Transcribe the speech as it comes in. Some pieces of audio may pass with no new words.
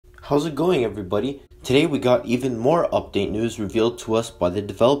How's it going, everybody? Today we got even more update news revealed to us by the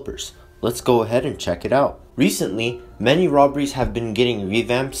developers. Let's go ahead and check it out. Recently, many robberies have been getting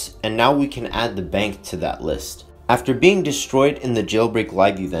revamps, and now we can add the bank to that list. After being destroyed in the Jailbreak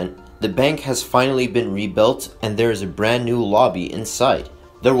live event, the bank has finally been rebuilt and there is a brand new lobby inside.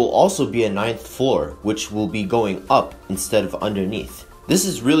 There will also be a 9th floor, which will be going up instead of underneath. This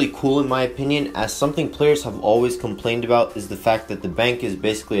is really cool in my opinion, as something players have always complained about is the fact that the bank is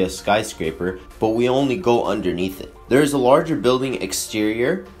basically a skyscraper, but we only go underneath it. There is a larger building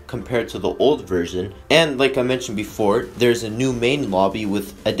exterior compared to the old version, and like I mentioned before, there's a new main lobby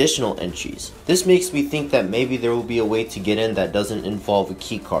with additional entries. This makes me think that maybe there will be a way to get in that doesn't involve a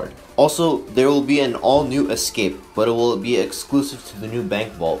key card. Also, there will be an all new escape, but it will be exclusive to the new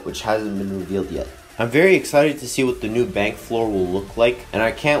bank vault, which hasn't been revealed yet. I'm very excited to see what the new bank floor will look like, and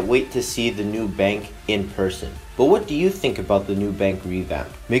I can't wait to see the new bank in person. But what do you think about the new bank revamp?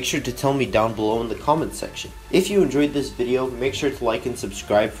 Make sure to tell me down below in the comment section. If you enjoyed this video, make sure to like and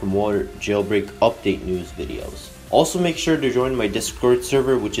subscribe for more Jailbreak update news videos. Also make sure to join my Discord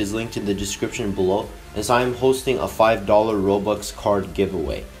server, which is linked in the description below, as I am hosting a $5 Robux card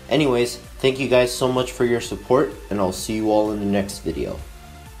giveaway. Anyways, thank you guys so much for your support, and I'll see you all in the next video.